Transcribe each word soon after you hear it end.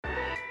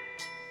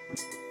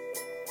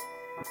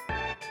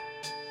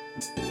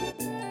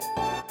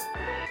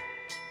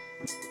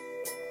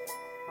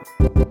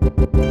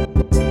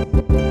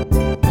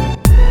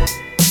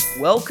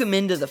Welcome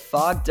into the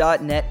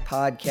Fog.net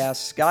podcast.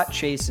 Scott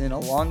Chasen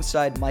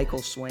alongside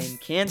Michael Swain,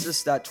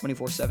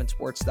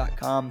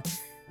 Kansas.247sports.com.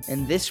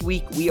 And this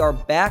week we are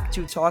back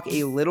to talk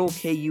a little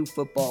KU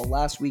football.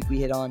 Last week we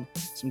hit on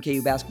some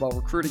KU basketball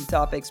recruiting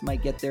topics.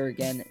 Might get there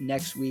again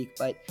next week.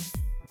 But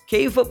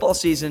KU football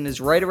season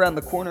is right around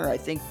the corner. I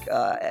think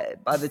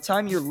by the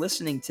time you're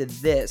listening to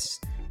this,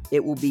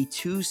 it will be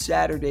 2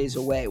 Saturdays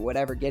away,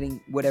 whatever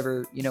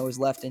is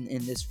left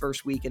in this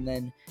first week. And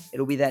then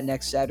it'll be that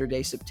next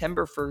Saturday,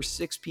 September 1st,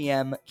 6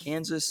 p.m.,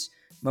 Kansas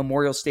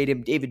Memorial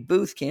Stadium, David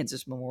Booth,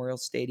 Kansas Memorial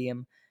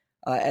Stadium,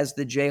 as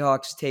the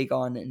Jayhawks take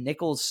on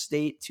Nicholls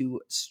State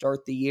to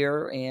start the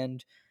year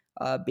and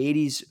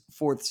Beatty's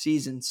 4th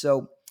season.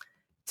 So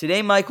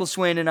today, Michael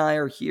Swain and I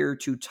are here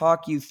to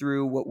talk you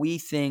through what we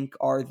think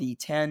are the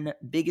 10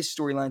 biggest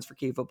storylines for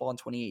KU football in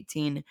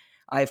 2018.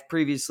 I have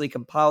previously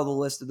compiled a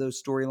list of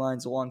those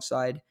storylines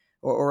alongside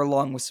or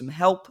along with some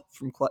help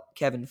from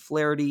Kevin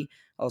Flaherty,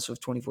 also of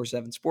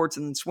 247 Sports.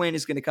 And then Swain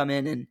is going to come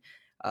in and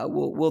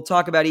we'll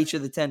talk about each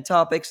of the 10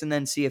 topics and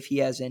then see if he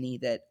has any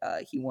that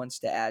he wants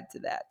to add to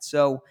that.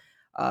 So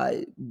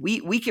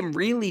we can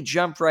really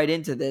jump right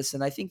into this.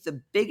 And I think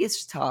the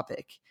biggest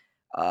topic,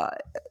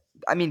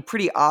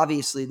 pretty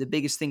obviously the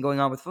biggest thing going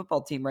on with the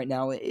football team right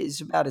now is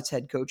about its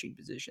head coaching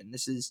position.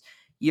 This is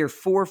year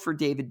 4 for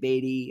David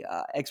Beaty.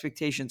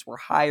 Expectations were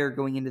higher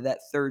going into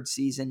that 3rd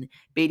season.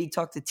 Beaty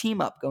talked the team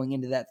up going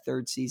into that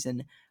 3rd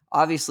season.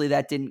 Obviously,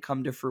 that didn't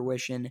come to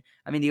fruition.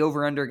 The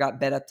over-under got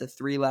bet up to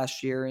 3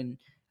 last year, and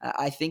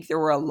I think there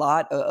were a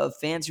lot of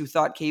fans who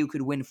thought KU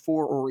could win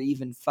 4 or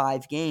even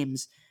 5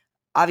 games.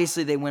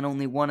 Obviously, they went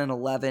only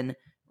 1-11.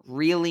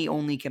 Really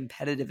only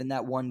competitive in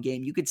that one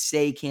game. You could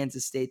say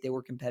Kansas State, they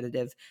were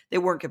competitive. They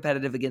weren't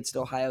competitive against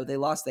Ohio. They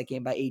lost that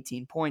game by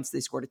 18 points.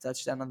 They scored a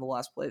touchdown on the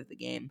last play of the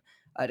game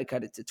to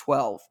cut it to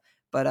 12.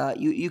 But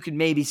you could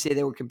maybe say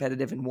they were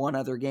competitive in one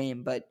other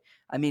game. But,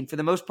 for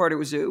the most part, it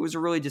was a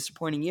really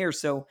disappointing year.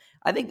 So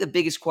I think the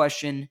biggest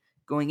question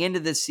going into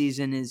this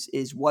season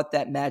is what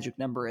that magic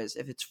number is.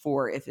 If it's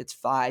 4, if it's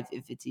 5,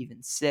 if it's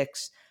even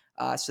 6.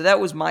 So that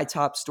was my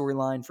top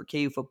storyline for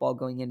KU football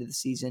going into the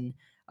season.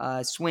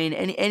 Swain,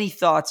 any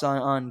thoughts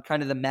on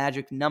kind of the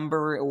magic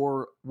number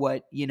or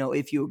what,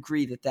 if you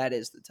agree that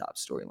is the top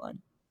storyline?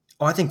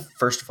 Well, I think,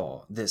 first of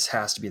all, this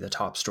has to be the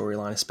top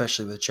storyline,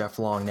 especially with Jeff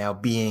Long now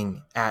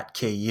being at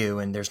KU.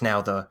 And there's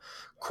now the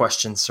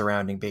questions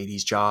surrounding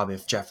Beatty's job,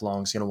 if Jeff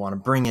Long's going to want to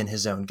bring in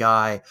his own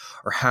guy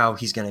or how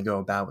he's going to go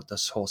about with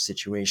this whole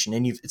situation.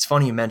 And it's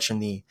funny you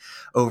mentioned the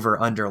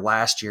over-under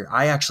last year.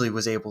 I actually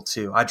was able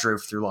to – I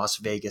drove through Las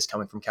Vegas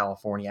coming from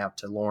California out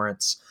to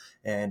Lawrence,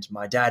 and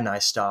my dad and I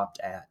stopped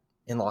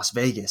in Las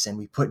Vegas, and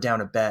we put down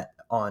a bet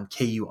on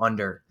KU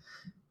under.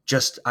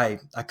 I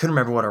couldn't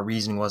remember what our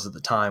reasoning was at the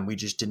time. We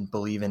just didn't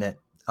believe in it.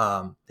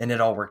 And it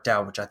all worked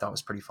out, which I thought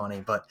was pretty funny.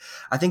 But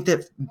I think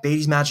that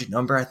Beatty's magic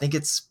number, I think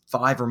it's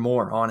 5 or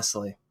more,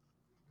 honestly.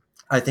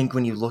 I think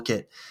when you look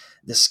at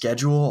the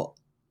schedule,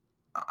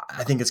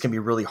 I think it's going to be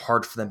really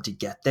hard for them to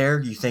get there.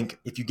 You think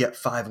if you get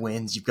 5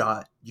 wins, you've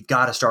got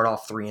to start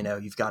off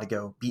 3-0. You've got to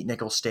go beat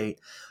Nicholls State,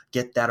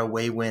 get that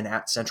away win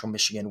at Central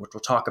Michigan, which we'll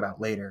talk about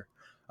later.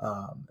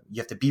 You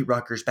have to beat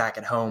Rutgers back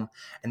at home.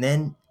 And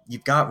then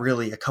you've got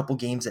really a couple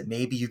games that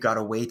maybe you've got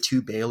away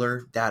to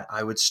Baylor that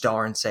I would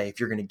star and say if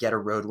you're going to get a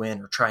road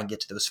win or try and get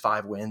to those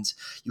 5 wins,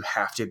 you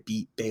have to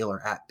beat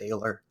Baylor at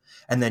Baylor.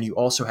 And then you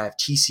also have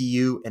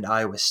TCU and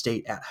Iowa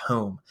State at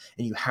home,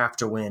 and you have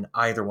to win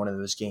either one of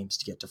those games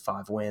to get to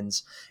 5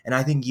 wins. And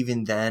I think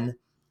even then,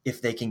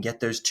 if they can get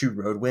those 2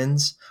 road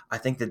wins, I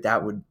think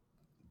that would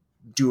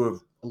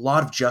do a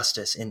lot of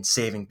justice in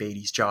saving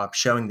Beatty's job,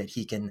 showing that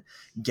he can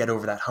get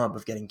over that hump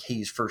of getting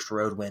KU's first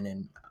road win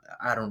in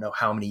I don't know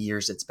how many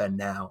years it's been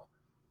now.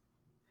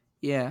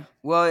 Yeah.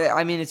 Well,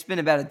 it's been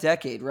about a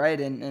decade,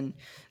 right? And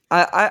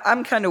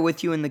I'm kind of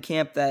with you in the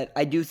camp that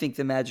I do think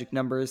the magic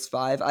number is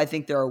 5. I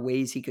think there are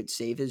ways he could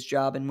save his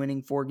job in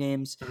winning 4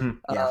 games. Mm-hmm.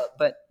 Yeah.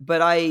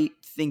 But I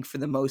think for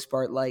the most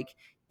part, like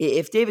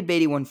if David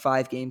Beatty won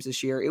 5 games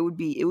this year, it would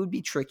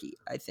be tricky,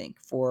 I think,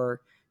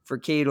 for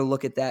KU to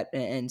look at that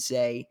and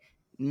say,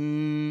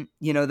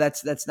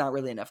 that's not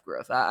really enough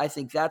growth. I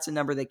think that's a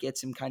number that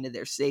gets him kind of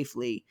there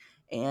safely.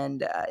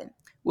 And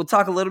we'll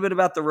talk a little bit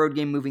about the road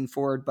game moving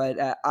forward, but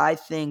I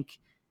think,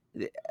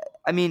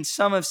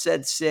 some have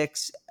said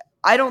 6.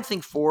 I don't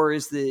think 4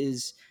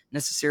 is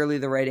necessarily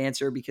the right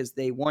answer because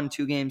they won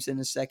 2 games in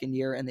the second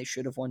year and they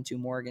should have won 2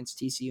 more against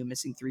TCU,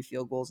 missing 3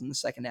 field goals in the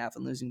second half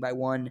and losing by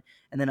 1.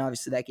 And then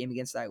obviously that game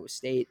against Iowa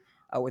State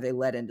where they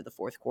led into the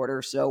fourth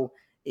quarter. So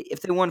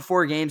if they won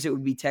 4 games, it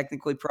would be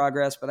technically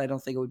progress, but I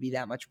don't think it would be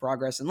that much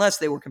progress unless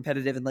they were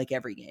competitive in like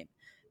every game.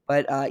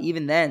 But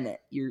even then,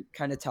 you're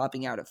kind of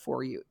topping out at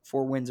 4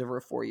 wins over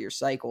a 4-year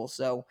cycle.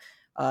 So,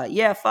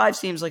 5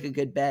 seems like a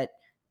good bet.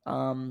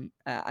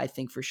 I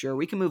think for sure.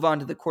 We can move on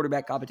to the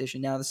quarterback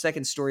competition now. The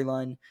second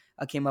storyline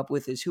I came up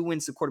with is who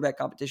wins the quarterback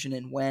competition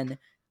and when.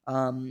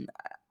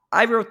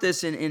 I wrote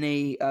this in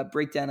a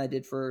breakdown I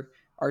did for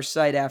our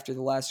site after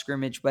the last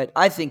scrimmage, but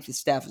I think the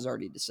staff has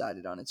already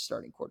decided on its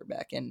starting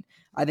quarterback, and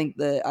I think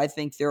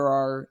there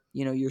are,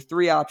 your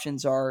three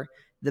options are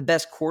the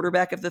best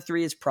quarterback of the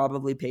three is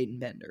probably Peyton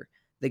Bender.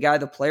 The guy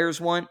the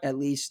players want, at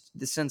least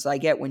the sense I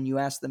get when you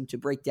ask them to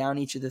break down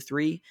each of the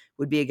three,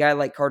 would be a guy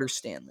like Carter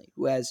Stanley,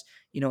 who has,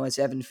 as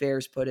Evan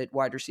Fairs put it,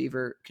 wide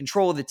receiver,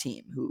 control of the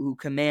team, who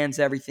commands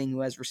everything, who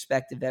has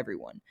respect of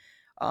everyone.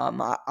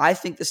 I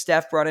think the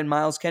staff brought in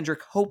Miles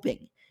Kendrick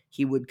hoping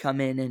he would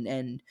come in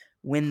and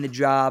win the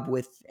job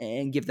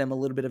and give them a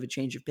little bit of a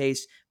change of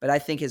pace. But I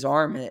think his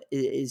arm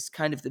is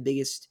kind of the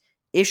biggest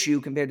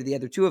issue compared to the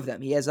other two of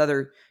them. He has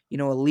other,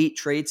 elite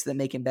traits that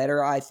make him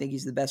better. I think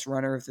he's the best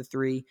runner of the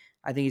three.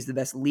 I think he's the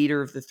best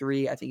leader of the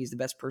three. I think he's the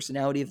best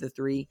personality of the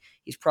three.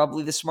 He's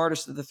probably the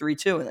smartest of the three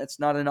too. And that's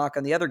not a knock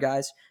on the other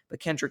guys, but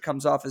Kendrick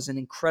comes off as an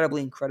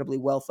incredibly, incredibly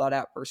well thought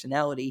out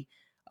personality.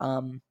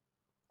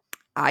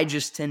 I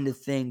just tend to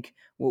think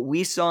what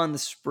we saw in the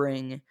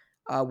spring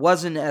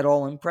wasn't at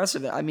all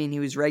impressive. I mean,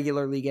 he was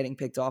regularly getting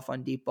picked off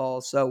on deep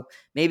balls. So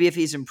maybe if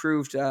he's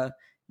improved,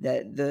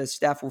 that the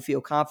staff will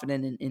feel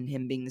confident in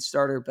him being the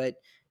starter. But,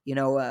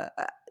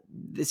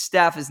 the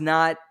staff is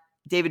not.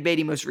 David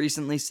Beatty most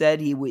recently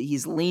said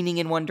he's leaning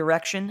in one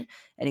direction,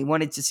 and he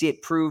wanted to see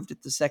it proved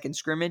at the second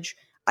scrimmage.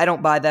 I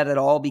don't buy that at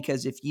all,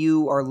 because if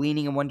you are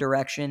leaning in one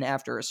direction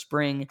after a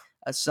spring,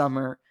 a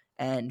summer,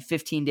 and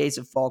 15 days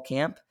of fall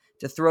camp,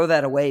 to throw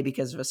that away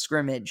because of a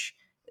scrimmage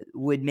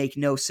would make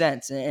no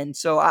sense. And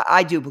so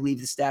I do believe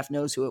the staff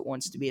knows who it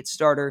wants to be its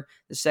starter.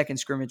 The second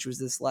scrimmage was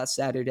this last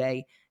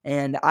Saturday,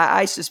 and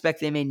I suspect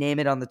they may name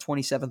it on the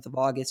 27th of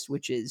August,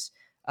 which is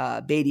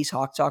Beatty's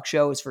Hawk Talk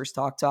show, his first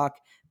Hawk Talk.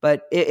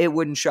 But it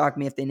wouldn't shock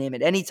me if they name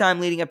it anytime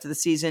leading up to the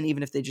season,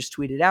 even if they just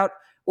tweet it out,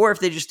 or if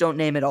they just don't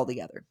name it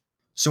altogether.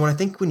 So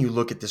when you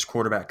look at this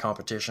quarterback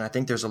competition, I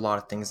think there's a lot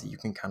of things that you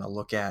can kind of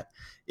look at.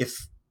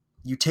 If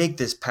you take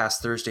this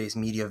past Thursday's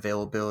media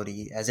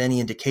availability as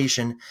any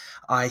indication,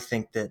 I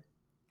think that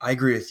I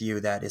agree with you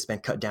that it's been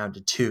cut down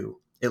to two,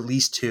 at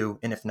least two,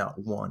 and if not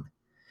one.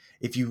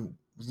 If you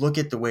look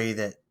at the way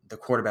that the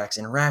quarterbacks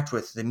interact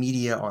with the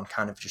media on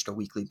kind of just a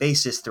weekly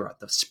basis throughout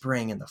the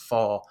spring and the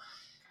fall,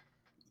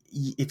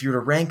 if you were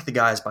to rank the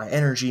guys by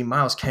energy,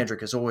 Miles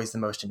Kendrick is always the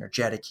most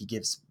energetic. He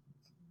gives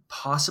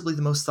possibly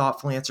the most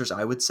thoughtful answers,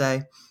 I would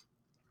say.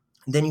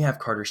 Then you have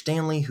Carter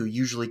Stanley, who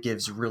usually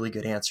gives really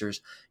good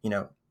answers,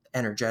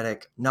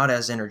 energetic, not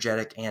as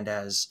energetic and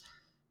as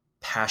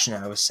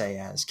passionate, I would say,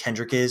 as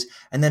Kendrick is.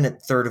 And then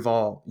at third of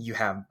all, you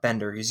have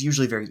Bender, who's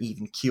usually very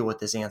even keel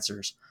with his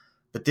answers.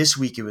 But this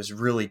week it was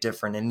really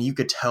different. And you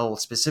could tell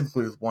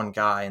specifically with one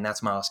guy, and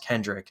that's Miles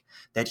Kendrick,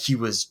 that he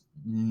was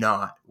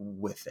not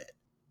with it.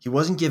 He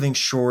wasn't giving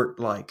short,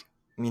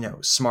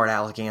 smart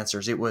aleck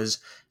answers. It was,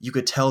 you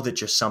could tell that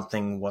just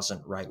something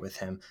wasn't right with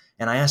him.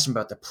 And I asked him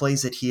about the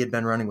plays that he had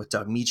been running with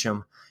Doug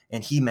Meacham,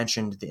 and he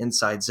mentioned the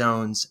inside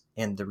zones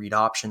and the read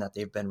option that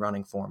they've been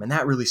running for him. And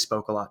that really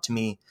spoke a lot to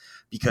me,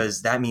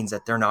 because that means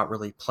that they're not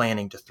really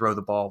planning to throw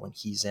the ball when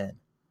he's in.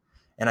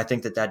 And I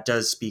think that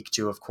does speak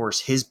to, of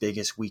course, his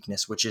biggest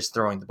weakness, which is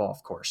throwing the ball,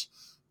 of course.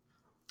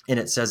 And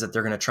it says that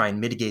they're going to try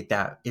and mitigate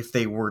that if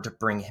they were to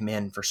bring him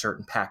in for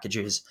certain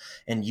packages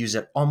and use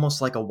it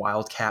almost like a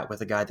wildcat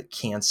with a guy that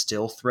can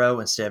still throw,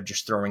 instead of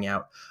just throwing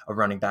out a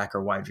running back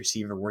or wide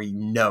receiver where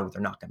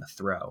they're not going to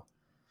throw.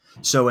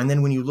 So, and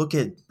then when you look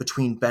at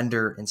between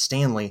Bender and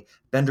Stanley,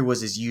 Bender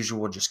was as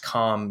usual, just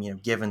calm,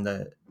 given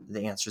the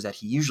answers that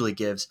he usually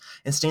gives.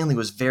 And Stanley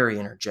was very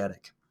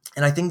energetic.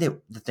 And I think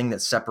that the thing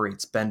that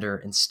separates Bender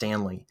and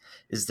Stanley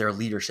is their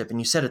leadership. And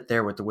you said it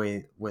there with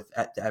the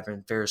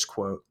Evan Fairs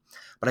quote.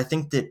 But I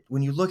think that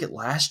when you look at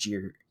last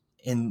year,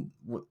 in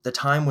the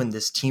time when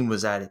this team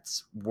was at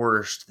its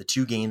worst, the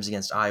two games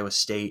against Iowa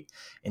State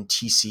and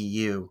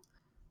TCU,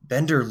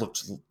 Bender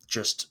looked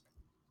just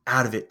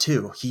out of it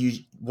too.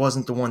 He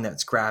wasn't the one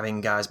that's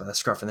grabbing guys by the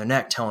scruff of their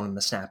neck, telling them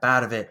to snap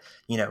out of it,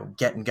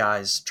 getting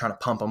guys, trying to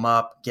pump them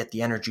up, get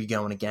the energy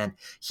going again.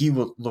 He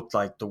looked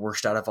like the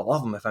worst out of all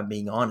of them, if I'm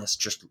being honest,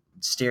 just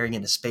staring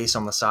into space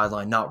on the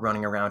sideline, not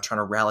running around, trying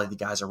to rally the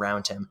guys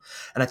around him.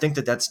 And I think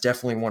that that's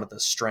definitely one of the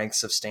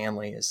strengths of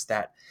Stanley, is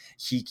that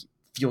he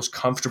feels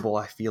comfortable,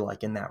 I feel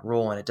like, in that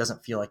role, and it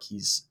doesn't feel like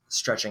he's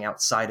stretching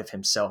outside of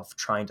himself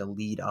trying to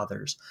lead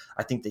others.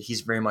 I think that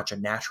he's very much a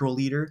natural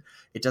leader.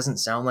 It doesn't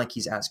sound like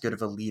he's as good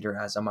of a leader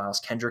as a Miles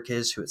Kendrick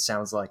is, who it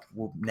sounds like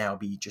will now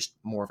be just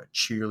more of a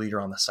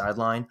cheerleader on the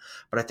sideline.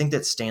 But I think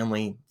that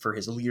Stanley, for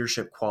his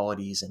leadership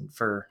qualities and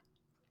for,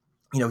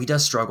 he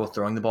does struggle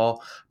throwing the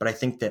ball, but I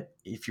think that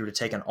if you were to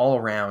take an all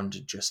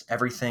around just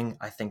everything,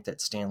 I think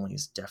that Stanley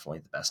is definitely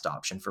the best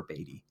option for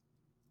Beatty.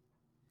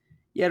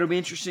 Yeah, it'll be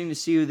interesting to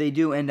see who they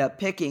do end up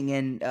picking,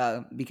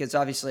 and because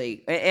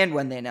obviously, and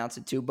when they announce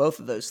it too, both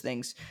of those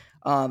things,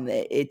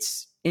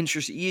 it's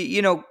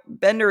interesting.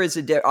 Bender is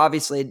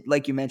obviously,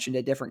 like you mentioned,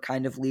 a different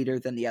kind of leader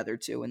than the other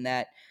two, in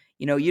that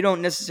you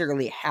don't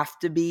necessarily have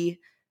to be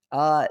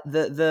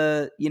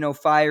the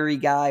fiery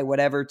guy,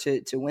 whatever,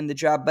 to win the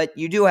job, but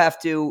you do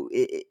have to.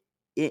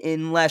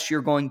 unless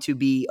you're going to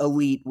be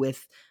elite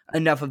with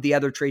enough of the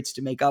other traits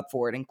to make up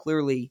for it. And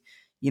clearly,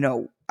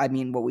 I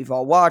mean, what we've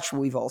all watched,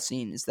 what we've all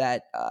seen is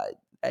that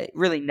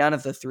really none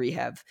of the three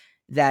have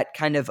that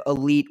kind of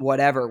elite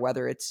whatever,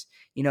 whether it's,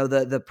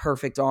 the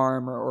perfect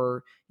arm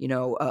or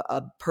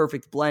a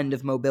perfect blend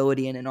of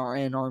mobility and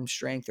arm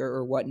strength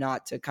or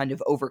whatnot to kind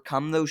of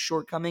overcome those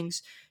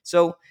shortcomings.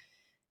 So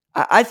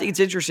I think it's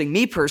interesting.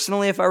 Me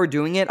personally, if I were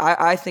doing it,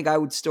 I think I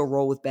would still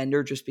roll with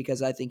Bender just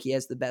because I think he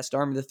has the best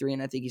arm of the three,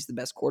 and I think he's the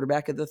best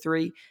quarterback of the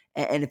three.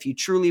 And if you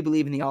truly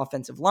believe in the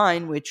offensive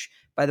line, which,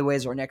 by the way,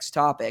 is our next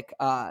topic,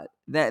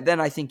 then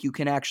I think you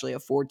can actually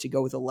afford to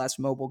go with a less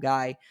mobile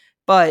guy.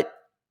 But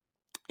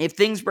if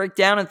things break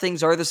down and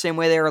things are the same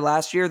way they were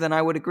last year, then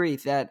I would agree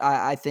that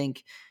I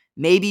think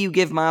maybe you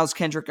give Miles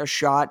Kendrick a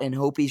shot and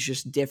hope he's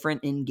just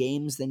different in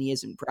games than he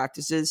is in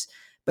practices.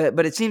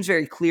 But it seems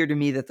very clear to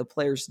me that the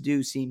players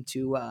do seem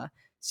to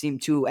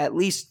at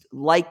least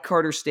like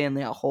Carter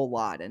Stanley a whole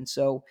lot. And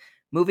so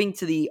moving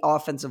to the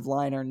offensive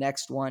line, our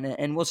next one,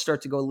 and we'll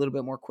start to go a little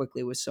bit more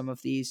quickly with some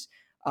of these.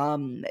 A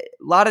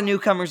lot of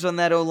newcomers on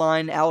that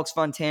O-line: Alex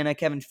Fontana,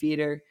 Kevin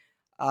Feeder,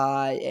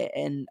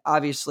 and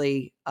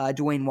obviously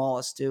Dwayne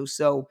Wallace too.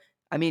 So,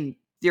 I mean,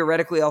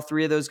 theoretically, all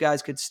three of those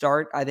guys could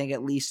start. I think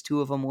at least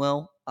two of them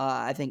will.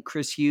 I think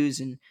Chris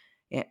Hughes and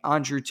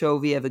Andrew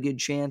Tovey have a good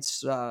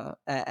chance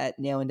at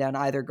nailing down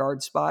either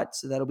guard spot.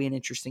 So that'll be an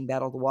interesting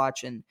battle to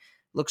watch. And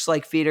looks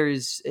like Feeder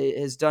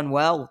has done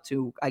well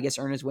to, I guess,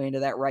 earn his way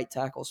into that right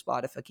tackle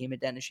spot if Hakeem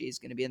Adeniji is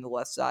going to be in the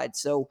left side.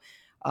 So,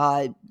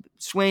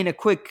 Swain, a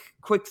quick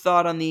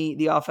thought on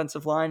the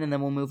offensive line, and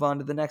then we'll move on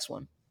to the next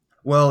one.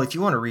 Well, if you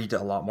want to read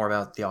a lot more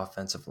about the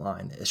offensive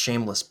line, a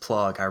shameless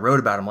plug, I wrote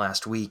about him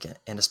last week,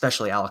 and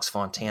especially Alex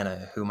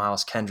Fontana, who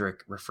Miles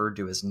Kendrick referred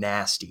to as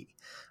nasty.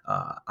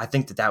 I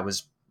think that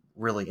was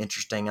really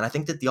interesting. And I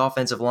think that the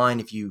offensive line,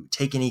 if you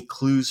take any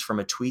clues from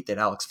a tweet that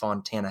Alex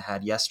Fontana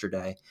had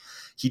yesterday,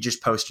 he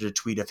just posted a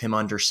tweet of him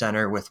under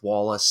center with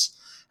Wallace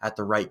at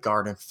the right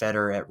guard and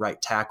Feder at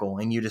right tackle.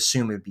 And you'd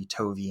assume it would be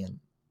Tovey and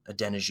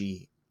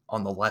Adeniji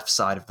on the left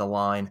side of the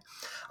line.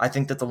 I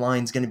think that the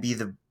line's going to be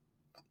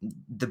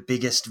the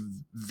biggest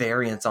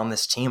variance on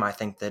this team. I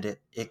think that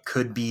it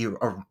could be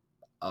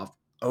a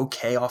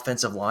okay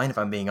offensive line, if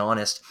I'm being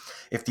honest,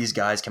 if these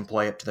guys can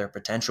play up to their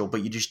potential,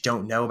 but you just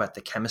don't know about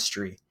the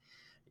chemistry.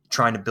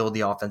 Trying to build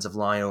the offensive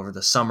line over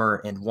the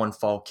summer and one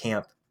fall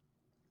camp,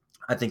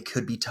 I think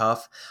could be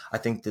tough. I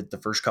think that the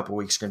first couple of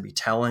weeks are going to be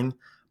telling,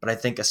 but I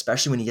think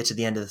especially when you get to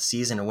the end of the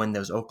season and when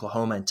those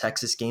Oklahoma and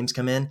Texas games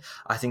come in,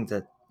 I think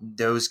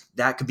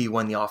that could be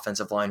when the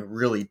offensive line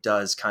really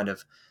does kind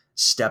of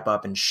step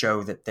up and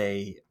show that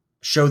they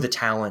show the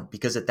talent,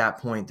 because at that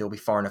point they'll be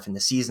far enough in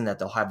the season that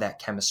they'll have that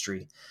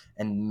chemistry,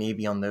 and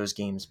maybe on those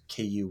games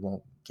KU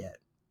won't get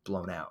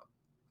blown out.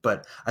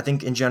 But I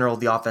think in general,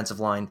 the offensive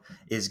line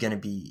is going to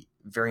be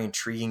very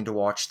intriguing to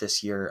watch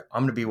this year.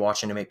 I'm going to be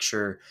watching to make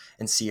sure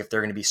and see if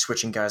they're going to be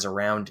switching guys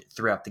around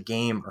throughout the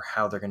game or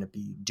how they're going to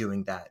be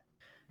doing that.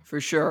 For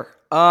sure.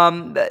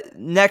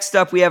 Next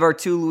up, we have our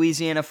two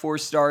Louisiana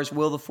 4-stars.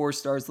 Will the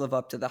 4-stars live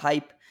up to the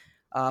hype?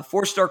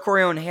 4-star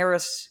Corione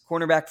Harris,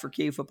 cornerback for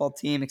KU football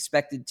team,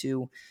 expected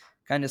to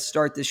kind of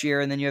start this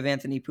year. And then you have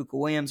Anthony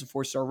Puka-Williams, a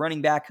 4-star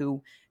running back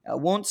who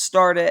won't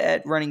start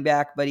at running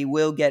back, but he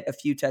will get a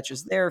few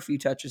touches there, a few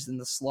touches in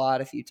the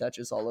slot, a few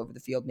touches all over the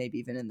field, maybe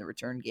even in the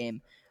return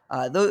game.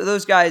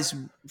 Those guys,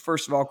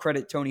 first of all,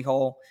 credit Tony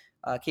Hall,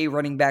 KU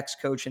running backs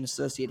coach and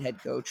associate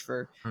head coach,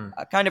 for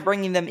kind of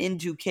bringing them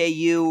into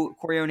KU.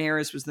 Corione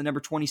Harris was the number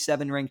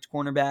 27 ranked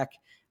cornerback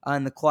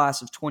in the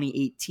class of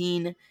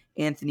 2018.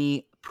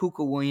 Anthony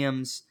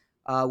Puka-Williams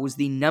was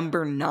the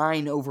number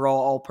 9 overall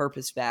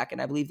all-purpose back,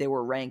 and I believe they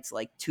were ranked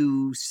like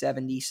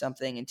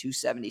 270-something and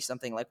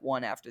 270-something, like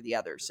one after the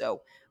other,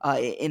 so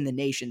in the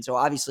nation. So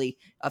obviously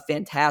a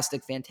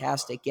fantastic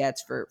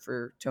gets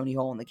for Tony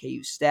Hall and the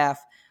KU staff.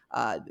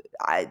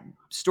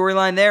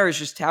 Storyline there is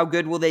just how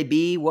good will they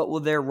be, what will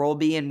their role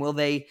be, and will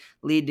they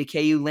lead to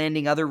KU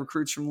landing other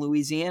recruits from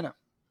Louisiana?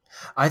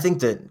 I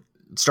think that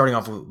starting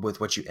off with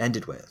what you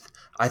ended with,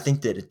 I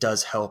think that it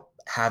does help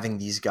having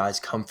these guys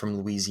come from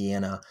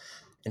Louisiana.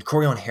 And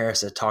Corione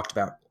Harris had talked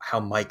about how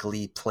Mike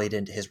Lee played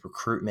into his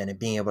recruitment and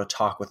being able to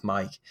talk with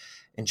Mike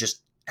and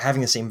just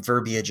having the same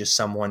verbiage as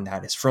someone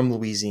that is from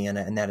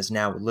Louisiana and that is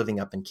now living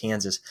up in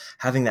Kansas,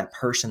 having that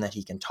person that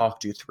he can talk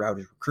to throughout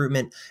his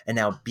recruitment and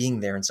now being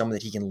there and someone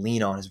that he can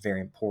lean on is very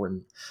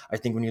important. I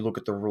think when you look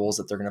at the roles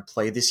that they're going to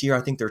play this year,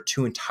 I think they're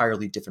two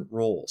entirely different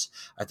roles.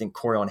 I think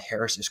Corione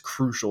Harris is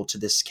crucial to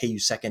this KU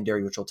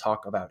secondary, which we'll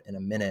talk about in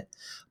a minute,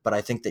 but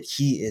I think that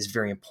he is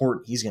very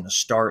important. He's going to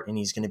start and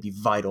he's going to be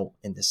vital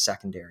in this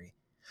secondary.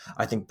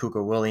 I think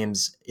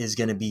Puka-Williams is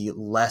going to be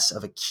less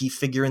of a key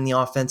figure in the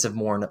offense,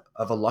 more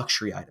of a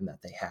luxury item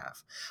that they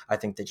have. I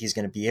think that he's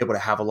going to be able to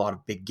have a lot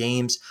of big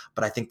games,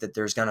 but I think that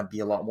there's going to be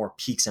a lot more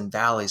peaks and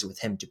valleys with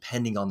him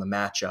depending on the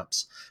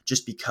matchups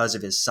just because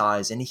of his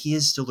size. And he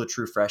is still a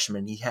true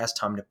freshman. He has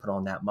time to put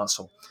on that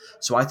muscle.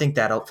 So I think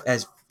that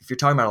if you're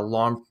talking about a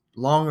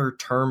longer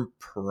term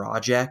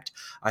project,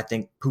 I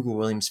think Puka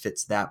Williams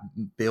fits that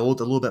build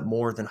a little bit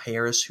more than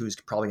Harris, who's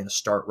probably going to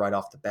start right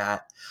off the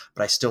bat.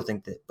 But I still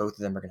think that both of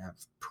them are going to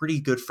have pretty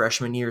good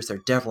freshman years. There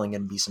are definitely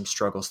going to be some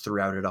struggles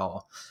throughout it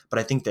all. But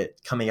I think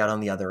that coming out on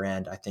the other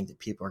end, I think that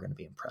people are going to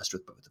be impressed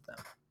with both of them.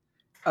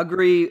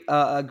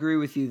 Agree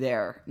with you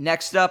there.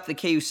 Next up, the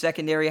KU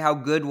secondary. How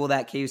good will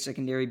that KU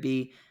secondary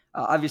be?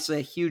 Obviously,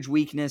 a huge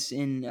weakness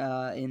in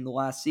the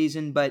last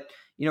season, but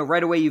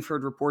right away you've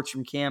heard reports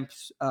from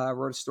camps.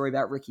 Wrote a story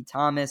about Ricky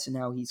Thomas and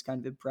how he's kind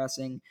of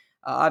impressing.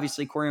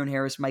 Obviously, Corione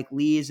Harris, Mike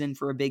Lee is in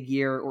for a big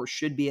year, or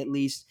should be at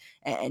least,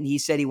 and he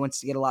said he wants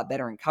to get a lot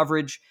better in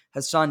coverage.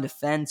 Hassan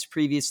Defense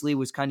previously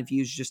was kind of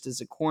used just as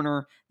a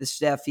corner. The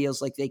staff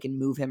feels like they can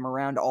move him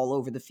around all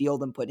over the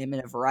field and put him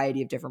in a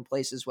variety of different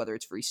places, whether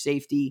it's free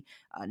safety,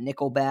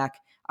 nickelback.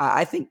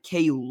 I think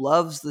KU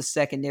loves the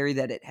secondary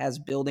that it has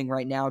building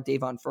right now.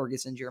 Davon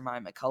Ferguson,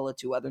 Jeremiah McCullough,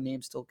 two other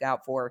names to look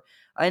out for,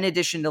 in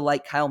addition to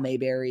like Kyle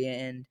Mayberry.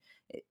 And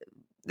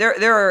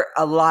there are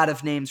a lot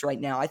of names right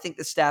now. I think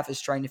the staff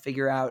is trying to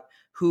figure out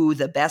who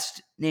the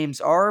best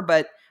names are,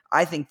 but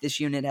I think this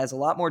unit has a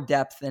lot more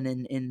depth than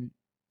in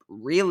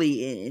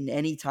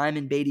any time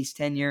in Beatty's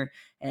tenure.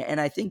 And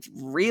I think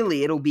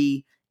really it'll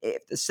be,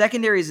 if the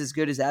secondary is as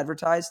good as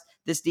advertised,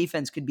 this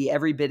defense could be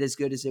every bit as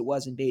good as it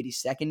was in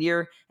Beatty's second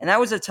year. And that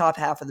was a top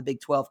half of the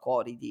Big 12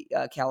 quality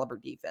caliber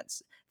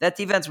defense. That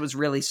defense was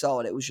really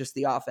solid. It was just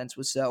the offense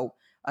was so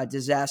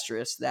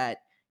disastrous that,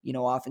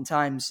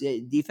 oftentimes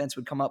defense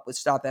would come up with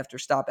stop after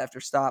stop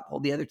after stop,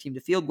 hold the other team to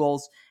field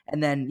goals.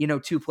 And then,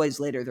 2 plays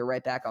later, they're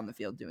right back on the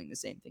field doing the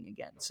same thing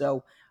again.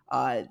 So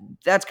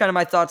that's kind of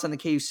my thoughts on the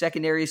KU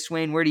secondary.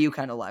 Swain, where do you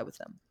kind of lie with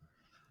them?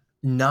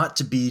 Not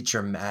to be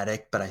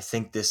dramatic, but I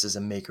think this is a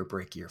make or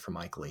break year for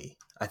Mike Lee.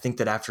 I think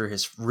that after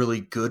his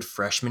really good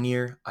freshman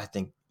year, I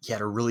think he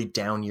had a really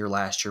down year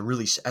last year,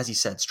 really, as he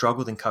said,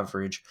 struggled in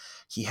coverage.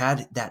 He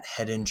had that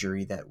head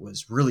injury that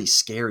was really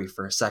scary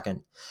for a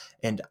second.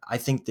 And I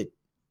think that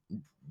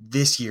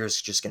this year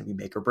is just going to be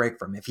make or break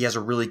for him. If he has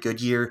a really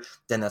good year,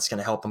 then that's going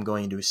to help him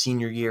going into his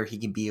senior year. He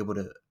can be able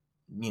to,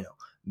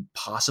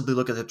 possibly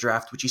look at the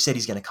draft, which he said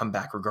he's going to come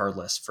back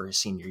regardless for his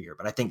senior year.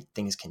 But I think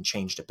things can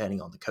change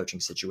depending on the coaching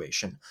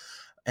situation.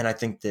 And I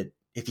think that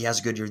if he has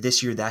a good year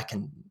this year, that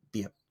can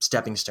be a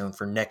stepping stone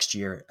for next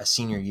year, a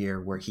senior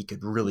year where he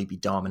could really be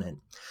dominant.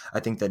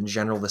 I think that in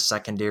general, the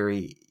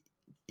secondary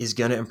is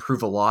going to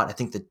improve a lot. I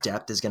think the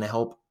depth is going to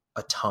help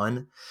a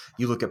ton.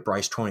 You look at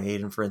Bryce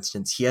Tornaden, for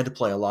instance, he had to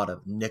play a lot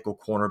of nickel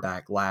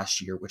cornerback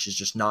last year, which is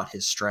just not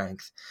his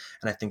strength.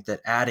 And I think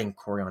that adding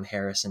Corione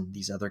Harris and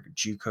these other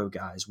JUCO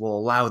guys will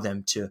allow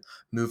them to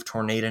move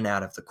Tornaden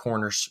out of the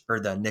corners or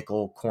the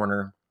nickel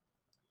corner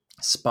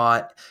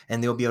spot,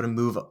 and they'll be able to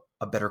move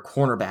a better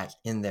cornerback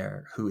in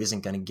there who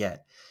isn't going to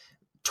get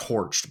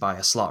torched by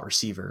a slot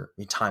receiver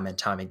time and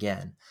time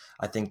again.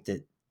 I think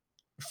that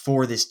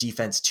for this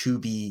defense to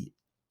be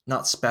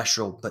not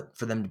special, but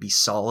for them to be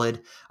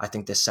solid, I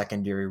think the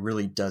secondary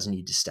really does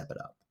need to step it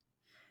up.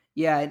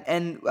 Yeah,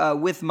 and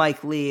with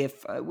Mike Lee,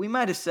 if we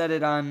might have said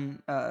it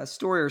on a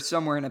story or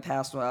somewhere in a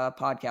past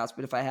podcast,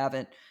 but if I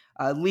haven't,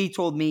 Lee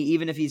told me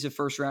even if he's a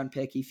first-round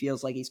pick, he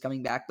feels like he's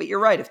coming back. But you're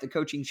right, if the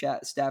coaching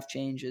staff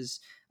changes,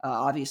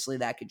 obviously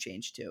that could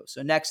change too.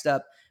 So next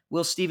up,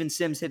 will Steven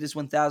Sims hit his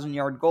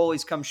 1,000-yard goal?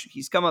 He's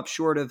come up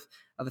short of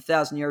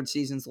 1,000-yard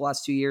seasons the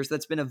last 2 years.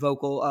 That's been a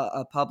vocal,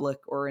 a public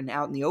or an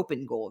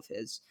out-in-the-open goal of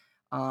his.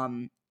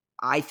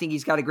 I think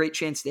he's got a great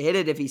chance to hit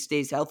it if he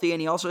stays healthy, and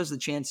he also has the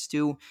chance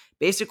to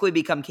basically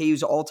become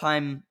KU's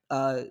all-time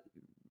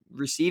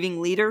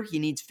receiving leader. He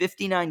needs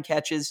 59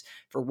 catches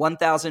for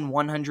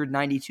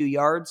 1,192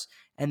 yards,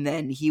 and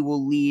then he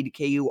will lead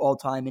KU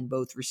all-time in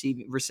both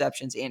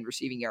receptions and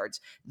receiving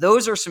yards.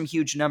 Those are some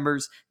huge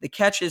numbers. The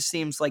catches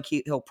seems like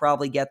he'll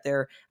probably get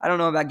there. I don't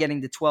know about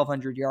getting to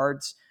 1,200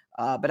 yards,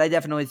 but I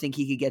definitely think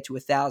he could get to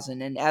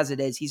 1,000. And as it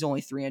is, he's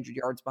only 300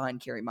 yards behind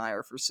Kerry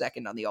Meyer for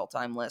second on the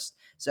all-time list.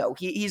 So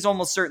he's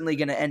almost certainly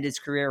going to end his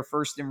career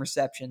first in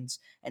receptions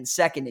and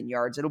second in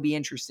yards. It'll be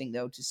interesting,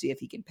 though, to see if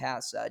he can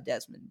pass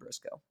Desmond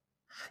Briscoe.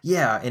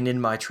 Yeah, and in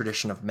my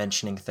tradition of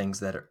mentioning things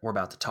that we're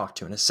about to talk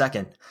to in a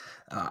second,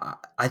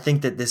 I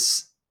think that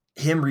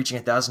him reaching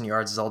 1,000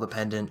 yards is all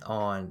dependent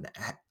on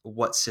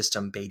what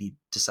system Beatty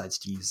decides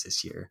to use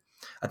this year.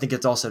 I think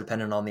it's also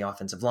dependent on the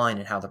offensive line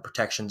and how the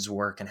protections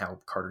work and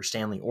how Carter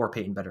Stanley or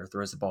Peyton Better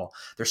throws the ball.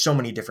 There's so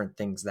many different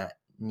things that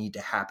need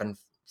to happen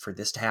for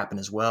this to happen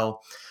as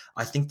well.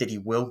 I think that he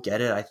will get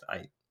it.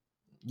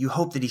 You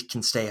hope that he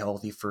can stay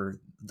healthy for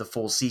the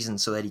full season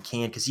so that he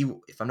can, because he,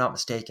 if I'm not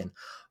mistaken,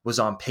 was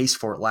on pace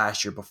for it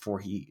last year before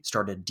he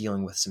started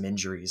dealing with some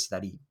injuries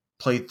that he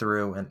played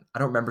through. And I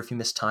don't remember if he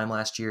missed time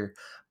last year,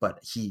 but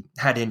he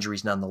had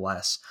injuries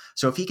nonetheless.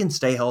 So if he can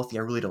stay healthy,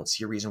 I really don't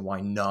see a reason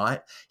why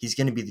not. He's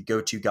going to be the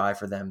go-to guy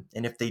for them.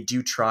 And if they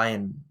do try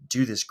and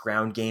do this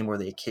ground game where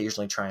they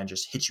occasionally try and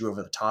just hit you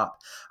over the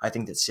top, I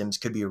think that Sims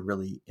could be a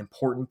really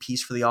important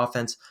piece for the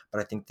offense,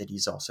 but I think that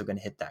he's also going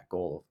to hit that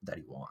goal that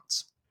he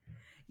wants.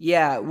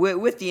 Yeah,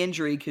 with the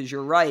injury, because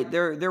you're right.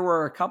 There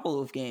were a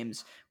couple of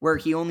games where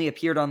he only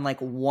appeared on like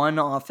one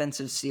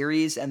offensive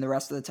series, and the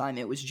rest of the time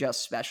it was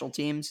just special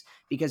teams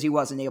because he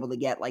wasn't able to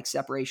get like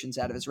separations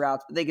out of his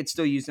routes, but they could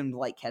still use him to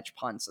like catch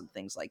punts and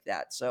things like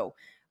that. So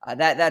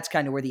that's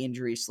kind of where the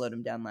injury slowed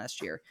him down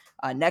last year.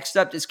 Next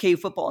up, does KU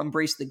football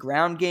embrace the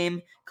ground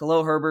game?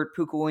 Khalil Herbert,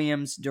 Puka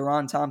Williams,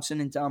 Duron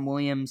Thompson, and Dom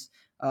Williams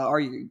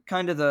are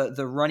kind of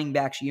the running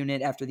backs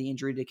unit after the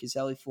injury to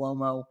Kazeli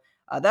Flomo.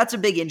 That's a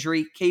big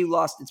injury. KU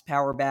lost its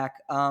power back,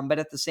 but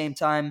at the same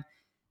time,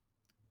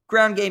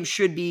 ground game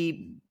should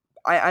be.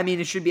 I mean,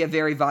 it should be a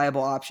very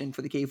viable option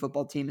for the KU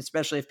football team,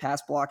 especially if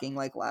pass blocking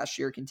like last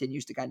year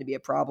continues to kind of be a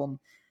problem.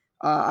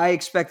 I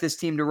expect this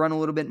team to run a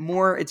little bit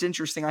more. It's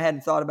interesting. I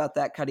hadn't thought about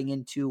that cutting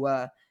into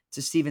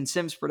to Steven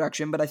Sims'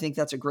 production, but I think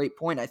that's a great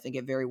point. I think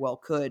it very well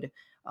could.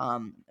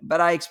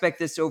 But I expect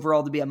this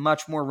overall to be a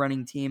much more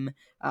running team.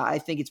 I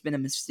think it's been a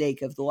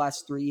mistake of the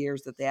last 3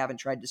 years that they haven't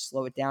tried to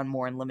slow it down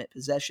more and limit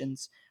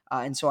possessions.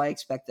 And so I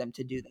expect them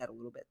to do that a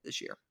little bit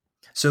this year.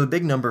 So the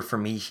big number for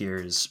me here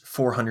is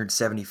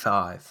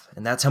 475,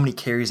 and that's how many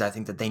carries I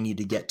think that they need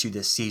to get to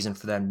this season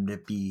for them to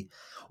be,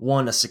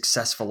 one, a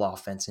successful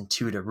offense, and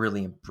two, to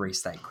really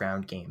embrace that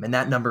ground game. And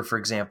that number, for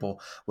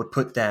example, would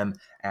put them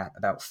at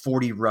about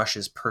 40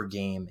 rushes per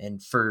game.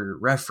 And for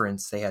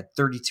reference, they had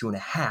 32 and a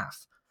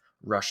half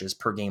rushes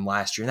per game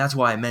last year. And that's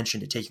why I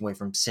mentioned it taking away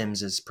from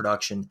Sims's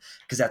production,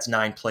 because that's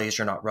 9 plays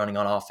you're not running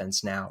on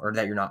offense now, or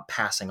that you're not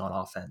passing on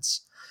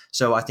offense.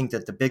 So I think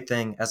that the big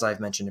thing, as I've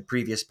mentioned in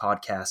previous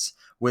podcasts,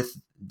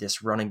 with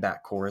this running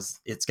back core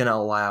is it's going to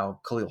allow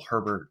Khalil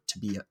Herbert to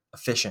be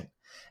efficient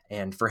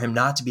and for him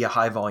not to be a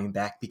high volume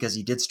back because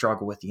he did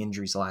struggle with the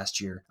injuries last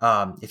year.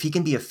 If he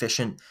can be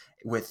efficient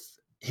with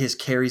his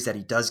carries that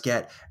he does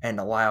get and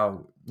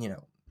allow,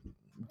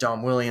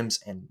 Dom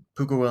Williams and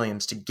Puka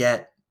Williams to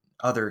get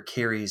other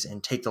carries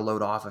and take the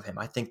load off of him,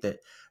 I think that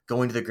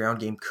going to the ground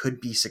game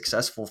could be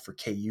successful for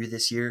KU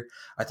this year.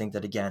 I think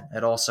that, again,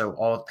 it also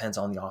all depends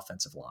on the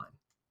offensive line.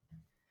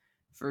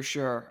 For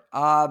sure.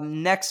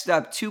 Next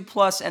up, 2+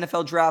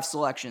 NFL draft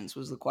selections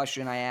was the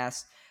question I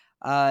asked.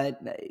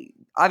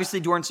 Obviously,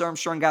 Dorrance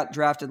Armstrong got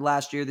drafted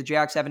last year. The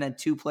Jacks haven't had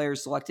 2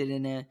 players selected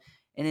in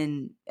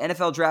an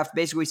NFL draft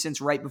basically since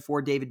right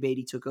before David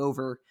Beatty took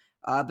over.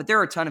 But there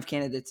are a ton of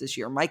candidates this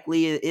year. Mike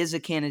Lee is a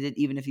candidate,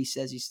 even if he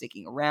says he's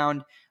sticking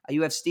around.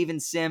 You have Steven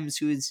Sims,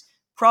 who is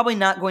probably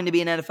not going to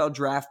be an NFL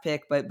draft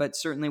pick, but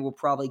certainly will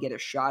probably get a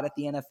shot at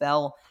the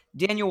NFL.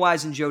 Daniel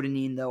Wise and Joe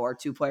Dineen, though, are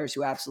 2 players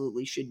who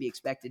absolutely should be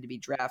expected to be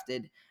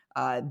drafted.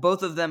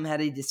 Both of them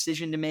had a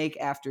decision to make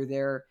after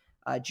their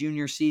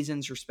junior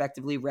seasons,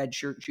 respectively.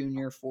 Redshirt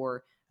junior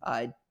for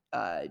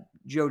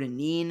Joe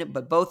Dineen,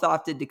 but both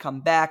opted to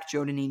come back.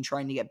 Joe Dineen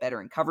trying to get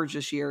better in coverage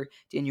this year.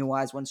 Daniel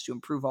Wise wants to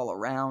improve all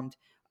around.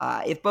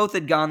 If both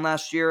had gone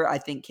last year, I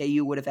think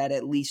KU would have had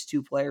at least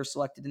 2 players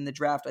selected in the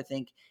draft. I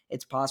think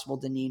it's possible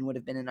Dineen would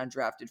have been an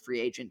undrafted free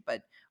agent,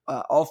 but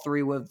all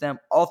three of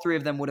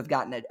them would have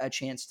gotten a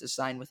chance to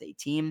sign with a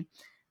team.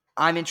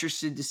 I'm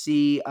interested to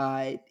see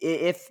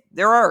if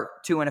there are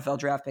 2 NFL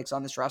draft picks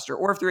on this roster,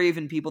 or if there are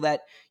even people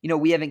that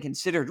we haven't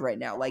considered right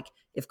now. Like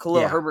if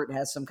Khalil Herbert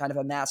has some kind of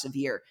a massive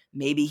year,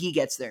 maybe he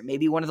gets there.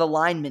 Maybe one of the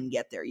linemen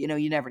get there.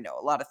 You never know.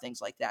 A lot of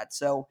things like that.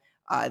 So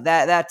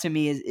that to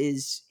me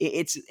is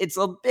it's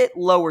a bit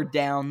lower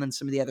down than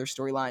some of the other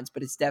storylines,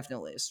 but it's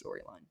definitely a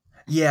storyline.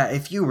 Yeah,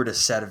 if you were to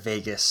set a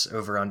Vegas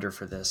over under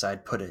for this,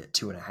 I'd put it at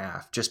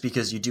 2.5, just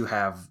because you do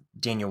have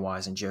Daniel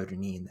Wise and Joe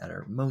Dineen that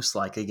are most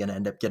likely going to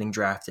end up getting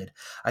drafted.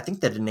 I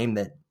think that a name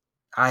that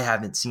I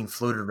haven't seen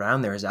floated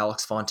around there is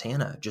Alex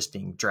Fontana just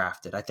being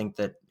drafted. I think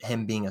that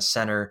him being a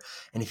center,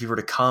 and if he were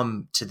to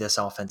come to this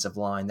offensive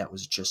line that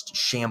was just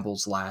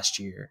shambles last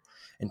year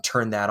and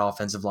turn that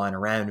offensive line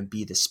around and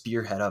be the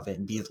spearhead of it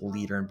and be the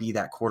leader and be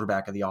that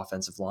quarterback of the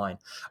offensive line,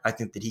 I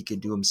think that he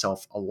could do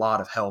himself a lot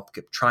of help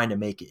trying to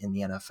make it in the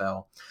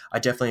NFL. I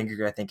definitely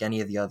agree. I think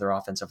any of the other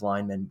offensive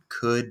linemen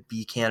could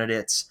be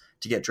candidates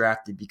to get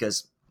drafted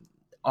because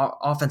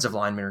offensive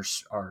linemen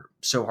are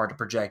so hard to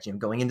project,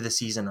 going into the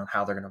season on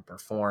how they're going to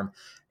perform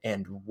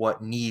and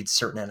what needs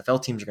certain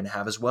NFL teams are going to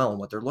have as well and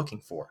what they're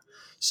looking for.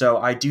 So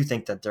I do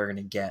think that they're going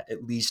to get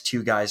at least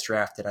 2 guys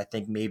drafted. I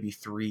think maybe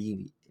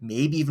 3,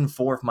 maybe even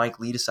 4 if Mike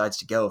Lee decides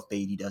to go, if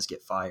Beatty does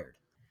get fired.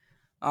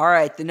 All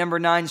right, the number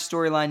 9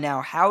 storyline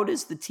now. How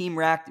does the team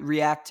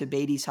react to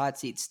Beatty's hot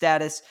seat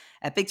status?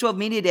 At Big 12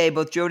 Media Day,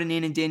 both Joe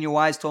Dineen and Daniel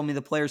Wise told me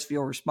the players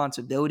feel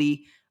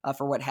responsibility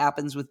for what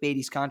happens with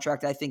Beatty's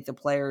contract. I think the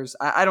players,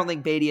 I don't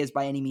think Beatty has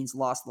by any means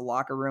lost the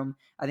locker room.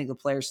 I think the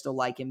players still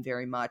like him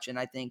very much, and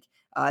I think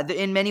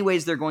in many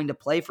ways they're going to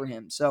play for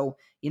him. So,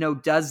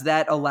 does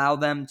that allow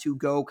them to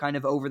go kind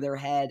of over their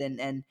head?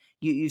 And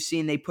you've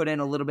seen they put in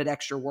a little bit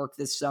extra work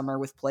this summer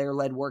with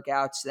player-led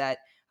workouts that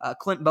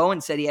Clint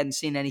Bowen said he hadn't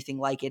seen anything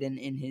like it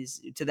in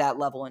his to that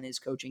level in his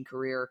coaching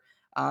career.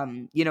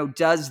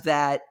 Does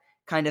that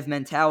kind of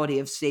mentality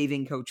of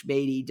saving Coach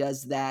Beatty,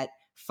 does that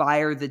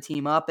fire the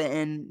team up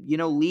and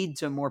lead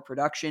to more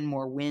production,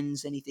 more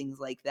wins, anything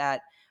like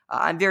that?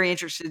 I'm very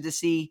interested to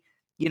see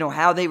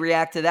how they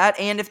react to that,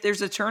 and if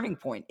there's a turning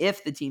point,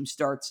 if the team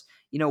starts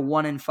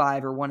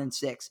 1-5 or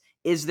 1-6,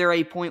 is there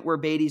a point where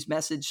Beatty's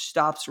message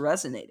stops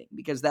resonating?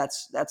 Because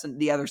that's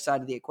the other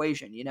side of the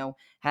equation.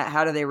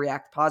 How do they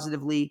react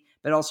positively,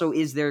 but also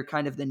is there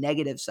kind of the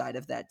negative side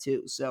of that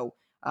too? So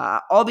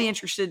I'll be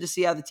interested to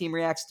see how the team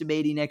reacts to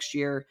Beatty next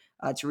year,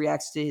 to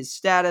reacts to his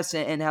status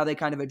and how they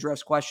kind of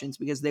address questions,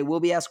 because they will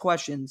be asked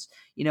questions.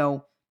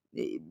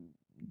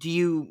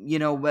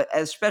 Do but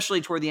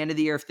especially toward the end of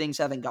the year, if things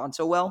haven't gone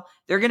so well,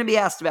 they're going to be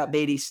asked about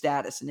Beatty's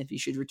status and if he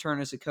should return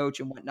as a coach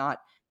and whatnot.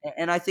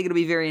 And I think it'll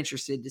be very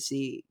interested to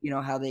see,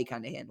 how they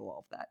kind of handle all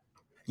of that.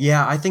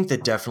 Yeah, I think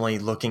that definitely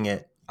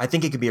I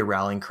think it could be a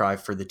rallying cry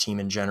for the team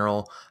in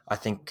general. I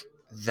think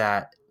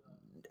that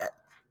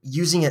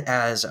using it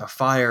as a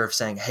fire of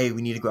saying, hey,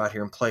 we need to go out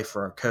here and play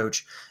for our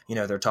coach.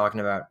 They're talking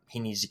about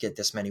he needs to get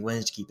this many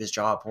wins to keep his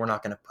job. We're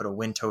not going to put a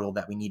win total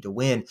that we need to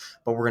win,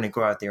 but we're going to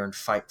go out there and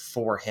fight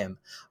for him.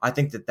 I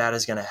think that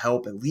is going to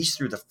help at least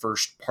through the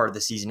first part of the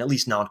season, at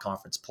least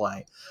non-conference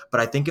play. But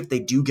I think if they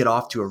do get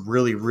off to a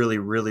really, really,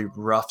 really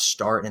rough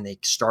start and they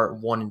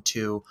start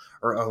 1-2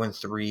 or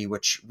 0-3,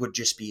 which would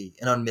just be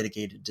an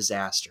unmitigated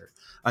disaster,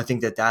 I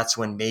think that's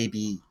when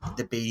maybe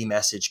the Beatty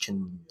message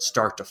can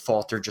start to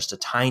falter just a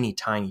tiny,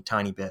 tiny,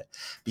 tiny bit.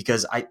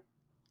 Because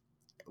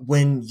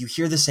when you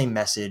hear the same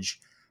message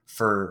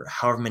for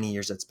however many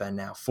years it's been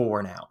now,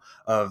 4 now,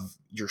 of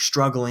you're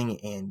struggling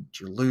and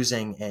you're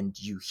losing, and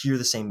you hear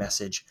the same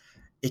message,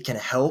 it can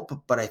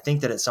help. But I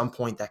think that at some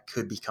point that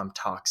could become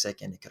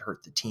toxic and it could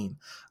hurt the team.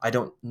 I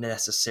don't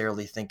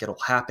necessarily think it'll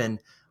happen,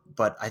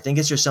 but I think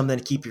it's just something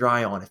to keep your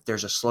eye on. If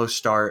there's a slow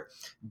start,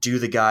 do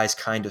the guys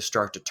kind of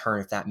start to turn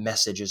if that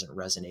message isn't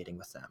resonating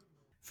with them?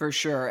 For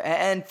sure.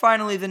 And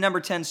finally, the number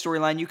 10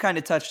 storyline. You kind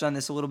of touched on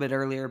this a little bit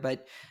earlier,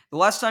 but the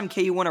last time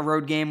KU won a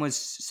road game was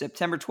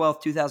September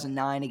 12th,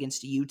 2009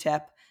 against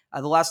UTEP.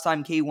 The last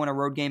time KU won a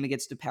road game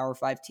against a Power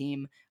 5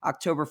 team,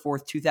 October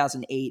 4th,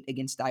 2008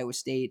 against Iowa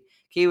State.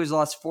 KU has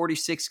lost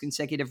 46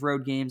 consecutive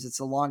road games. It's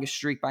the longest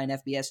streak by an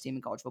FBS team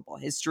in college football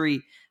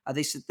history.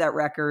 They set that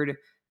record.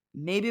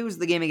 Maybe it was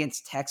the game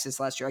against Texas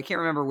last year. I can't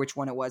remember which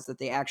one it was that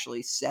they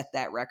actually set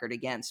that record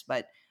against,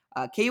 but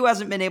KU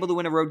hasn't been able to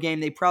win a road game.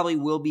 They probably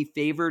will be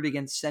favored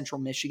against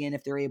Central Michigan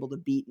if they're able to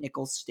beat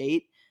Nicholls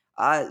State.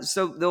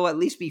 So they'll at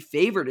least be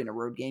favored in a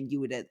road game. You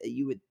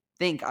would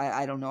think.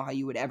 I don't know how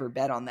you would ever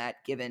bet on that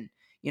given,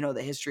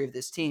 the history of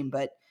this team.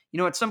 But,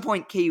 at some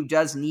point KU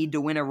does need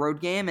to win a road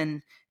game,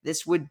 and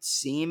this would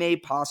seem a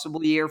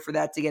possible year for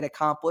that to get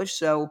accomplished.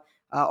 So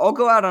I'll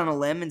go out on a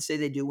limb and say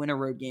they do win a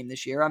road game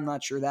this year. I'm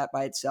not sure that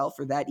by itself,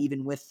 or that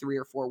even with 3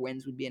 or 4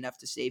 wins, would be enough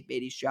to save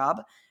Beatty's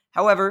job.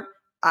 However,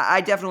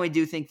 I definitely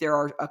do think there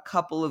are a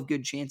couple of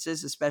good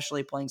chances,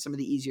 especially playing some of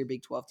the easier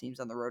Big 12 teams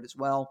on the road as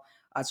well.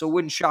 So it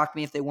wouldn't shock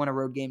me if they won a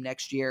road game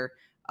next year.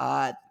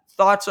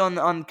 Thoughts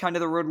on kind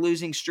of the road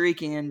losing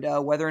streak and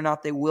whether or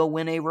not they will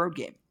win a road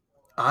game?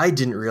 I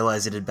didn't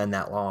realize it had been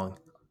that long,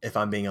 if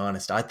I'm being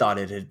honest. I thought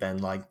it had been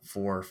like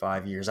 4 or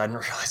 5 years. I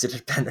didn't realize it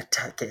had been a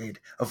decade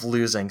of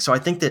losing. So I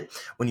think that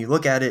when you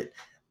look at it,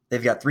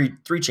 they've got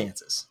three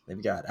chances.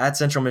 They've got at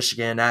Central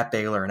Michigan, at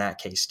Baylor, and at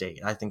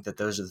K-State. I think that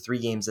those are the 3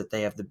 games that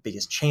they have the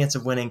biggest chance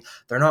of winning.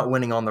 They're not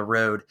winning on the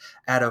road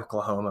at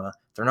Oklahoma.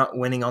 They're not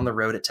winning on the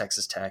road at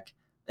Texas Tech.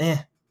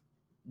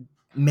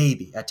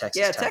 Maybe at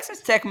Texas Tech. Yeah,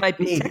 Texas Tech might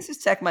be. Maybe. Texas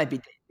Tech might be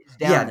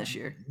down this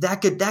year.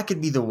 That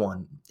could be the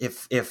one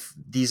if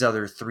these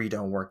other 3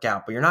 don't work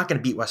out. But you're not going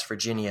to beat West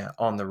Virginia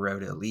on the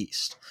road at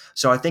least.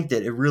 So I think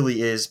that it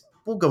really is.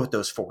 We'll go with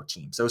those 4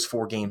 teams. Those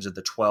 4 games of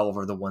the 12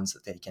 are the ones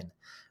that they can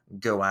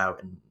go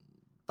out and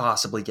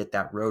possibly get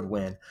that road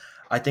win.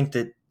 I think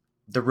that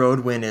the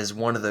road win is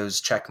one of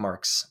those check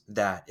marks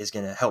that is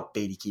going to help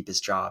Beatty keep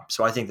his job.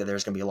 So I think that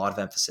there's going to be a lot of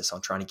emphasis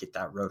on trying to get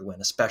that road win,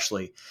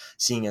 especially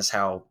seeing as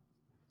how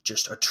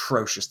just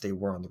atrocious they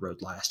were on the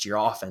road last year,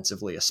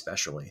 offensively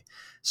especially.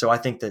 So I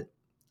think that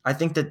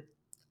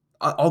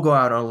I'll go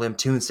out on a limb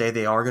too and say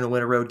they are going to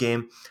win a road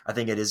game. I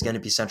think it is going to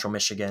be Central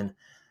Michigan.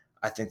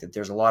 I think that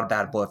there's a lot of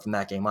bad blood from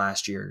that game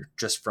last year,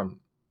 just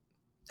from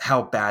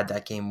how bad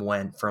that game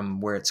went,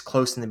 from where it's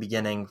close in the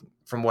beginning,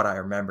 from what I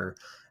remember.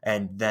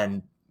 And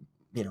then,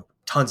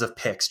 tons of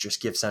picks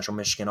just give Central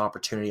Michigan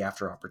opportunity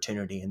after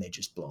opportunity, and they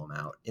just blow them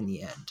out in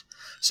the end.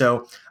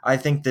 So I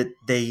think that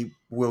they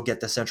will get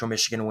the Central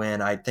Michigan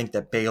win. I think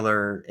that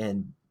Baylor,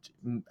 and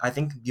I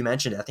think you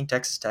mentioned it, I think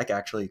Texas Tech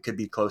actually could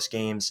be close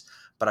games,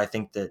 but I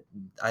think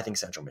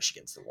Central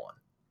Michigan's the one.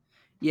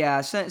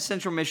 Yeah,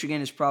 Central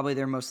Michigan is probably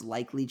their most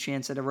likely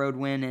chance at a road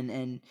win,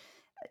 and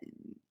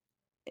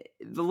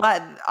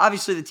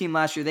obviously the team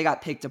last year, they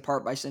got picked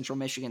apart by Central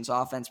Michigan's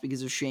offense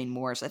because of Shane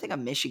Morris. I think a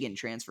Michigan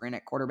transfer in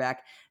at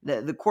quarterback.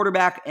 The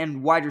quarterback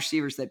and wide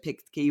receivers that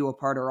picked KU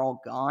apart are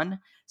all gone.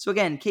 So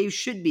again, KU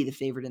should be the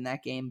favorite in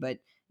that game, but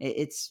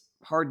it's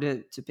hard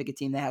to pick a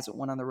team that hasn't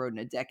won on the road in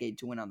a decade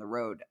to win on the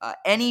road.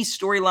 Any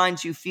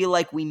storylines you feel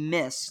like we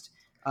missed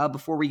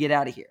before we get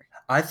out of here?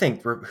 I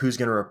think who's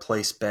going to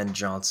replace Ben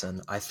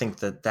Johnson. I think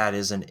that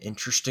is an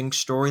interesting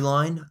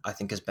storyline. I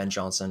think as Ben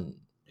Johnson,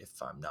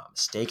 if I'm not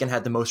mistaken,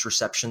 had the most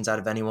receptions out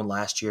of anyone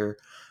last year.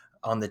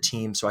 on the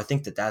team. So I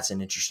think that that's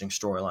an interesting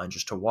storyline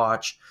just to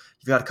watch.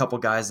 You've got a couple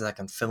guys that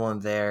can fill in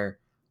there,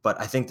 but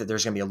I think that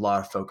there's going to be a lot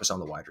of focus on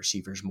the wide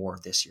receivers more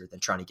this year than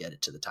trying to get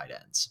it to the tight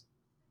ends.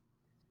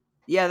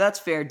 Yeah, that's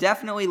fair.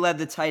 Definitely led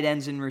the tight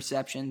ends in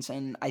receptions,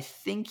 and I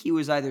think he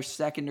was either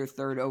second or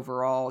third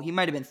overall. He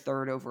might have been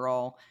third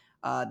overall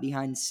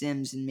behind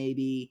Sims and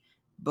maybe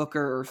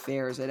Booker or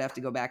Fairs. I'd have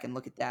to go back and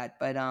look at that.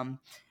 But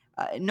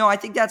no, I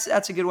think that's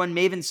a good one.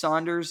 Maven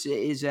Saunders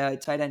is a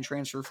tight end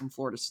transfer from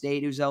Florida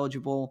State who's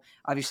eligible.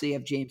 Obviously, you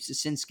have James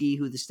Sosinski,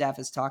 who the staff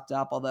has talked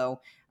up,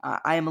 although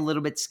I am a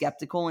little bit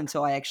skeptical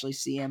until I actually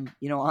see him,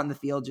 on the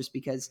field, just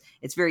because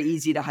it's very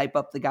easy to hype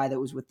up the guy that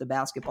was with the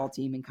basketball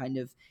team and kind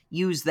of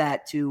use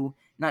that to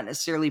not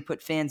necessarily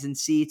put fans in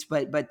seats,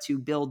 but to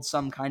build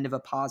some kind of a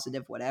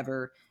positive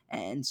whatever.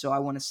 And so I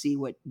want to see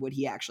what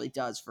he actually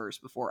does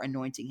first before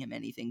anointing him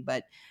anything.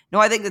 But no,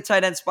 I think the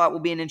tight end spot will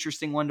be an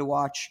interesting one to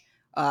watch.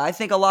 I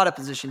think a lot of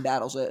position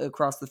battles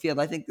across the field.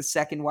 I think the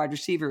second wide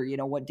receiver,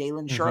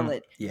 Dalen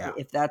Charlotte,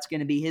 if that's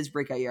going to be his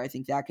breakout year, I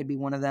think that could be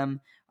one of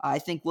them. I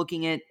think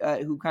looking at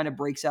who kind of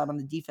breaks out on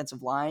the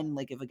defensive line,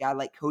 like if a guy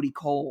like Cody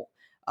Cole,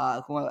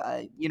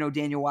 who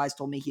Daniel Wise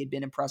told me he had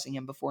been impressing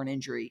him before an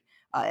injury,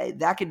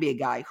 that could be a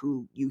guy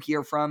who you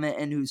hear from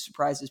and who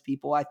surprises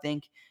people. I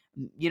think,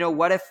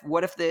 what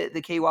if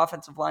the KU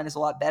offensive line is a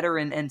lot better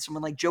and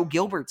someone like Joe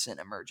Gilbertson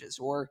emerges,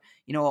 or,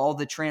 all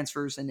the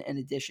transfers and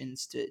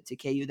additions to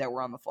KU that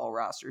were on the fall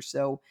roster.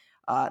 So,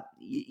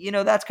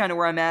 that's kind of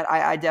where I'm at.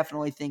 I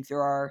definitely think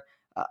there are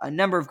a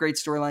number of great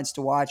storylines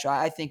to watch.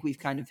 I think we've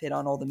kind of hit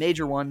on all the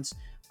major ones.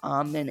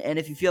 And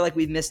if you feel like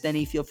we've missed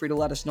any, feel free to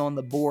let us know on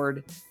the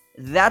board.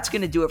 That's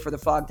going to do it for the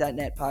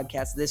Phog.net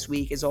podcast this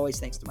week. As always,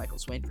 thanks to Michael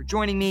Swain for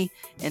joining me,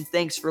 and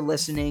thanks for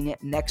listening.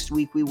 Next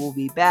week, we will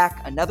be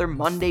back. Another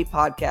Monday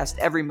podcast.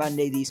 Every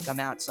Monday, these come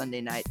out. Sunday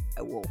night,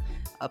 I will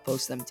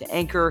post them to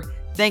Anchor.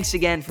 Thanks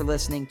again for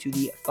listening to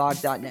the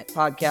Phog.net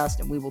podcast,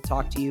 and we will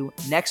talk to you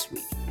next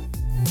week.